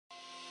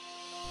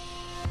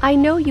I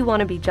know you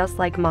want to be just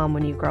like Mom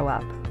when you grow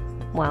up.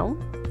 Well,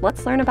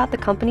 let's learn about the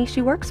company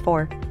she works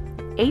for,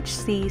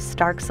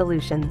 Starck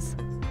Solutions.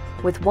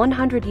 With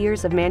 100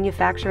 years of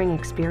manufacturing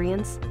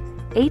experience,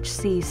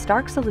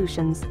 Starck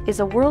Solutions is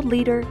a world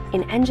leader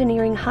in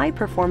engineering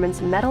high-performance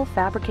metal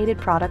fabricated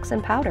products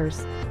and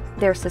powders.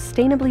 Their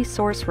sustainably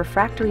sourced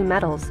refractory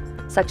metals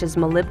such as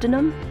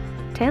molybdenum,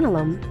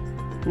 tantalum,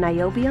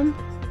 niobium,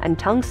 and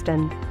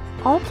tungsten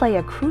all play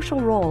a crucial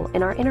role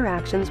in our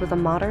interactions with a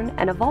modern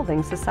and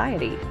evolving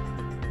society.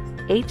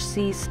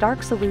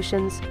 Starck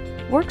Solutions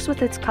works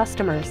with its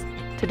customers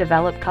to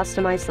develop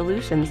customized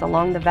solutions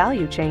along the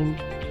value chain,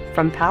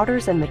 from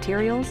powders and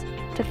materials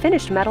to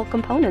finished metal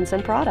components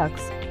and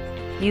products.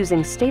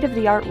 Using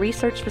state-of-the-art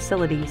research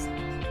facilities,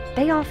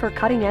 they offer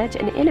cutting-edge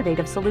and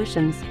innovative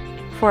solutions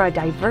for a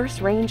diverse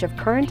range of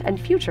current and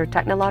future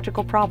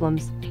technological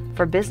problems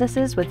for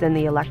businesses within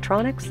the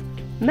electronics,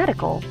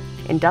 medical,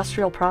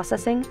 industrial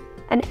processing,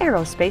 and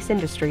aerospace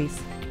industries.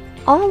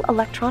 All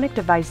electronic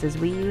devices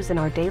we use in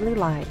our daily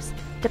lives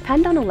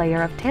depend on a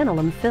layer of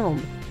tantalum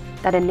film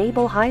that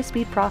enable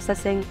high-speed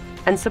processing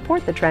and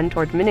support the trend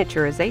toward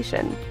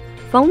miniaturization.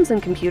 Phones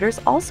and computers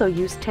also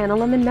use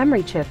tantalum in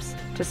memory chips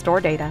to store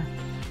data.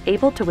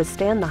 Able to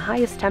withstand the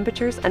highest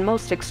temperatures and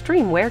most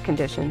extreme wear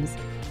conditions,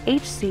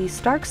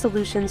 Starck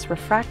Solutions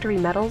refractory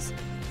metals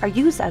are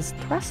used as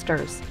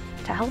thrusters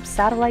to help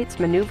satellites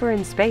maneuver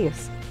in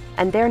space,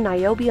 and their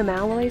niobium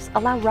alloys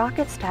allow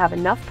rockets to have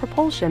enough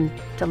propulsion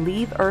to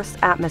leave Earth's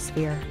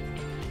atmosphere.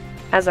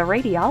 As a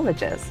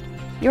radiologist,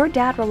 your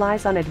dad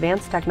relies on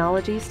advanced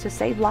technologies to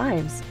save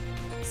lives.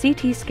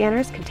 CT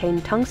scanners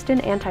contain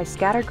tungsten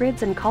anti-scatter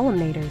grids and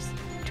columnators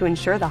to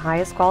ensure the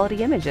highest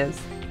quality images.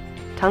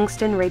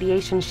 Tungsten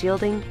radiation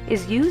shielding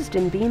is used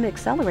in beam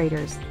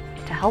accelerators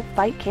to help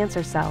fight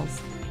cancer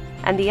cells,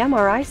 and the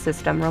MRI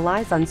system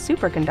relies on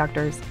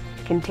superconductors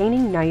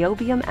containing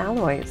niobium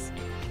alloys,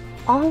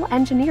 all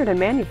engineered and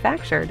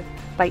manufactured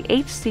by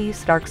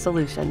Starck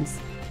Solutions.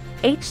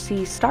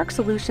 Starck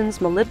Solutions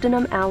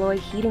molybdenum alloy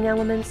heating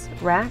elements,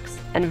 racks,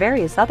 and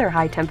various other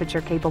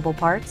high-temperature capable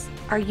parts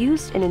are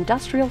used in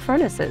industrial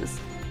furnaces,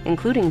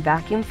 including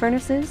vacuum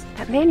furnaces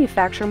that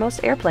manufacture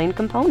most airplane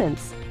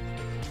components.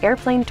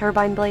 Airplane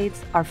turbine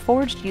blades are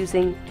forged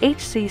using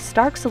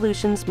Starck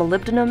Solutions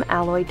molybdenum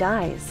alloy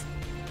dies.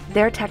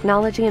 Their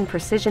technology and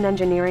precision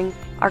engineering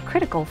are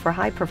critical for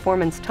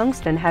high-performance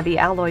tungsten-heavy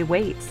alloy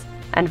weights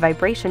and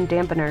vibration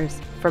dampeners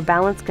for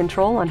balance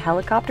control on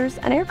helicopters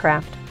and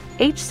aircraft.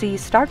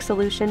 Starck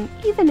Solution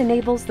even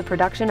enables the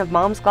production of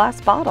Mom's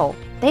glass bottle.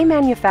 They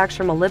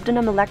manufacture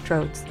molybdenum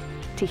electrodes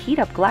to heat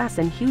up glass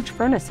in huge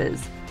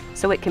furnaces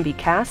so it can be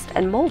cast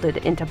and molded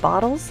into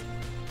bottles,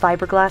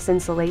 fiberglass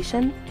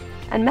insulation,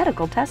 and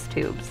medical test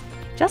tubes,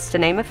 just to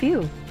name a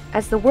few.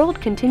 As the world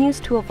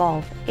continues to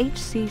evolve,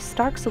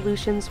 Starck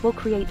Solutions will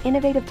create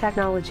innovative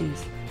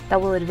technologies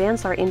that will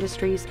advance our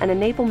industries and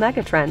enable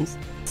megatrends,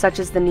 such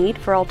as the need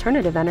for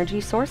alternative energy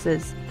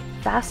sources,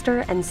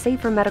 faster and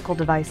safer medical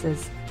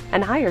devices,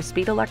 and higher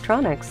speed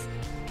electronics.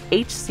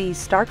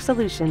 Starck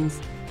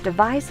Solutions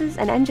devises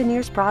and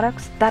engineers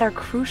products that are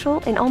crucial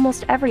in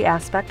almost every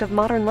aspect of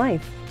modern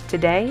life,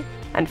 today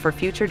and for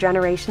future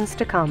generations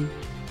to come.